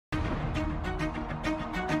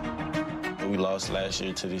we lost last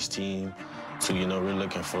year to this team. So, you know, we're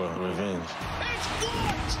looking for revenge.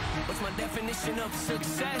 What's my definition of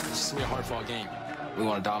success? It's gonna be a hard-fought game. We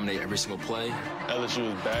want to dominate every single play.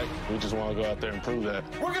 LSU is back. We just want to go out there and prove that.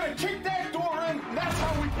 We're going to kick that door in, and that's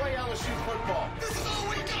how we play LSU football. This is all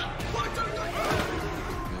we got. 1, 2,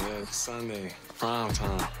 3. Yeah, it's Sunday, prime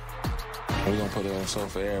time. We're gonna put it on show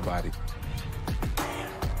for everybody.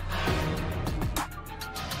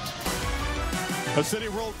 A city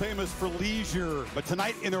world famous for leisure, but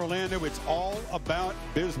tonight in Orlando, it's all about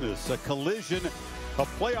business. A collision of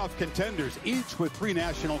playoff contenders, each with 3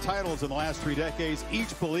 national titles in the last 3 decades,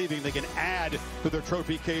 each believing they can add to their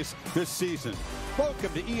trophy case this season.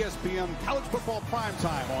 Welcome to ESPN College Football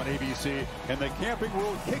Primetime on ABC and the Camping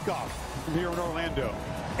World Kickoff from here in Orlando.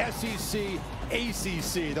 SEC,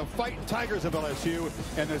 ACC, the Fighting Tigers of LSU,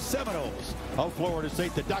 and the Seminoles of Florida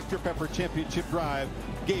State, the Dr. Pepper Championship Drive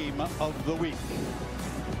game of the week.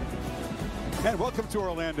 And welcome to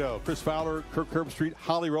Orlando. Chris Fowler, Kirk Herbstreit,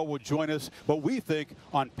 Holly Rowe will join us. What we think,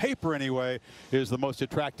 on paper anyway, is the most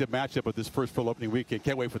attractive matchup of this first full opening weekend.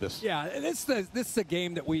 Can't wait for this. Yeah, this is a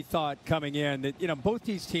game that we thought coming in that, you know, both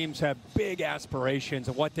these teams have big aspirations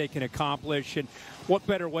of what they can accomplish, and what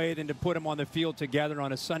better way than to put them on the field together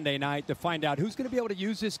on a Sunday night to find out who's going to be able to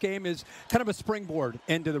use this game as kind of a springboard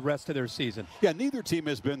into the rest of their season. Yeah, neither team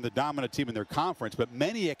has been the dominant team in their conference, but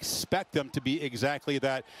many expect them to be exactly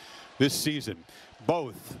that this season.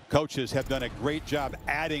 Both coaches have done a great job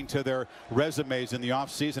adding to their resumes in the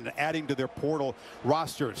offseason and adding to their portal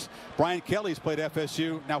rosters. Brian Kelly's played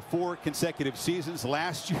FSU now 4 consecutive seasons.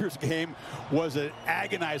 Last year's game was an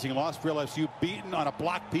agonizing loss for LSU, beaten on a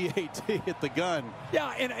block PAT at the gun.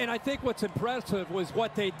 Yeah, and I think what's impressive was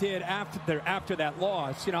what they did after that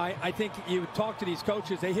loss. You know, I think you talk to these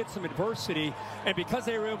coaches, they hit some adversity, and because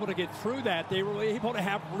they were able to get through that, they were able to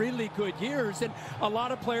have really good years, and a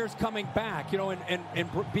lot of players coming back, you know,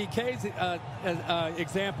 and BK's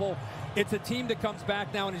example, it's a team that comes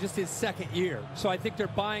back now in just his 2nd year. So I think they're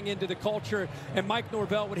buying into the culture. And Mike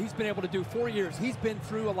Norvell, what he's been able to do 4 years, he's been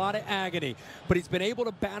through a lot of agony, but he's been able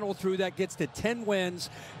to battle through that, gets to 10 wins.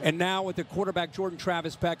 And now with the quarterback Jordan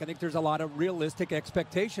Travis back, I think there's a lot of realistic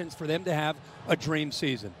expectations for them to have a dream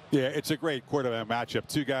season. Yeah, it's a great quarterback matchup.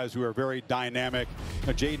 2 guys who are very dynamic.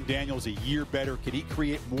 Jaden Daniels a year better. Can he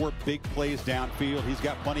create more big plays downfield? He's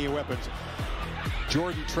got plenty of weapons.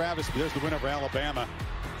 Jordan Travis, there's the win over Alabama.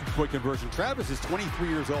 Point conversion. Travis is 23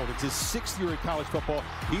 years old. It's his 6th year in college football.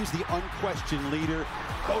 He's the unquestioned leader.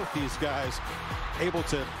 Both these guys able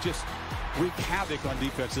to just wreak havoc on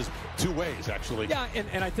defenses 2 ways, actually. Yeah,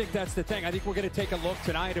 and I think that's the thing. I think we're going to take a look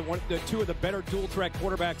tonight at 2 of the better dual-threat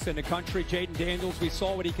quarterbacks in the country. Jaden Daniels, we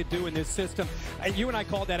saw what he could do in this system. And you and I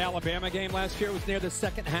called that Alabama game last year. It was near the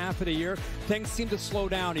second half of the year. Things seemed to slow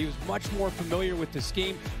down. He was much more familiar with the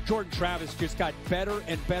scheme. Jordan Travis just got better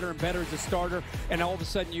and better and better as a starter. And all of a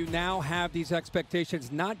sudden, you now have these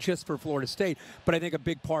expectations, not just for Florida State, but I think a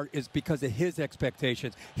big part is because of his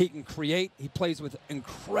expectations. He can create. He plays with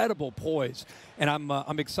incredible poise. And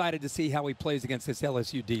I'm excited to see how he plays against this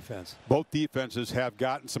LSU defense. Both defenses have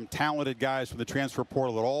gotten some talented guys from the transfer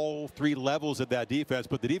portal at all 3 levels of that defense,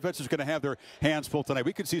 but the defense is going to have their hands full tonight.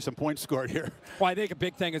 We could see some points scored here. Well, I think a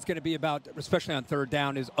big thing is going to be about, especially on 3rd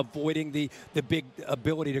down, is avoiding the big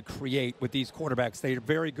ability to create with these quarterbacks. They're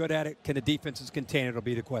very good at it. Can the defenses contain it? It'll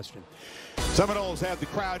be the question. Seminoles have the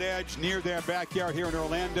crowd edge near their backyard here in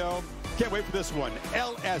Orlando. Can't wait for this one.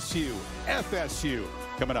 LSU, FSU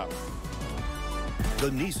coming up. The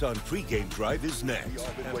Nissan pregame drive is next.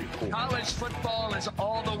 College football is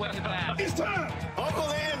all the way back. It's time. Uncle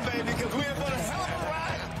Ian, baby, because we're going to hell of a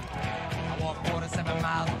ride. I walk 47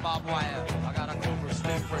 miles of barbed wire. I got a Cobra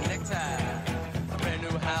stick for a necktie. A brand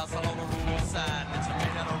new house all over Riverside. And it's a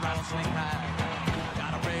made out of rattlesnake hide. I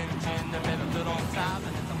got a red gin that never good on top.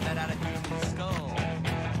 And it's a made out of human skull.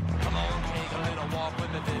 Come on, take a little walk with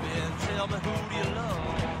me, baby, and tell me who do you love?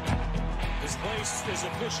 This place is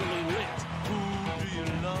officially lit. Who do you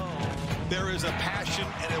love? There is a passion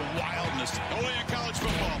and a wildness. Only in college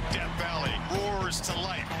football. Death Valley roars to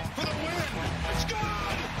life for the win. It's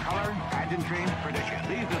good. Color, pageantry, tradition.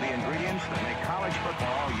 These are the ingredients that make college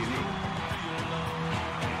football unique.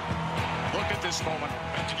 Look at this moment.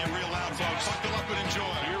 About to get real loud, folks. Buckle up and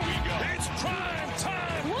enjoy. Here we go. It's prime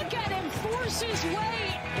time. Look at him force his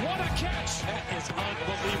way. What a catch. That is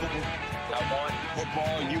unbelievable. I want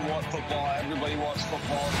football. You want football. Everybody wants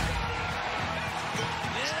football.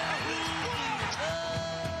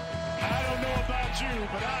 I don't know about you,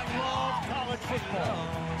 but I love college football.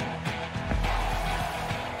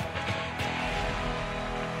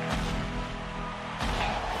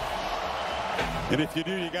 And if you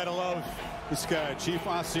do, you got to love This guy, Chief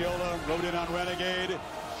Osceola, rode in on Renegade.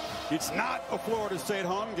 It's not a Florida State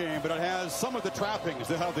home game, but it has some of the trappings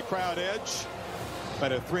that have the crowd edge.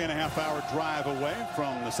 About a 3.5-hour drive away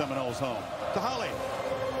from the Seminoles' home. To Holly.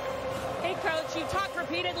 Hey, Coach, you talked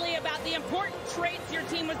repeatedly about the important traits your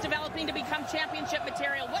team was developing to become championship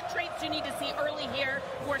material. What traits do you need to see early here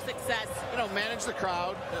for success? You know, manage the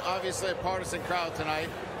crowd. Obviously a partisan crowd tonight.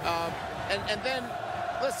 And then,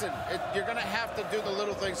 listen, you're going to have to do the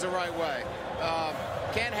little things the right way.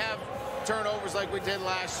 Can't have turnovers like we did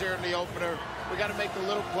last year in the opener. We got to make the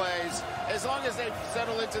little plays. As long as they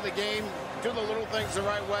settle into the game, do the little things the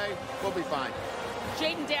right way, we'll be fine.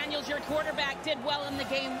 Jaden Daniels, your quarterback, did well in the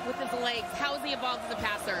game with his legs. How has he evolved as a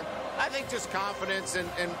passer? I think just confidence and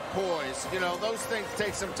poise. You know, those things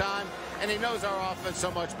take some time, and he knows our offense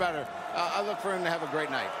so much better. I look for him to have a great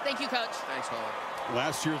night. Thank you, Coach. Thanks, Holly.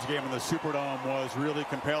 Last year's game in the Superdome was really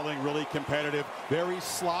compelling, really competitive, very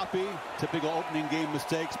sloppy. Typical opening game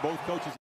mistakes. Both coaches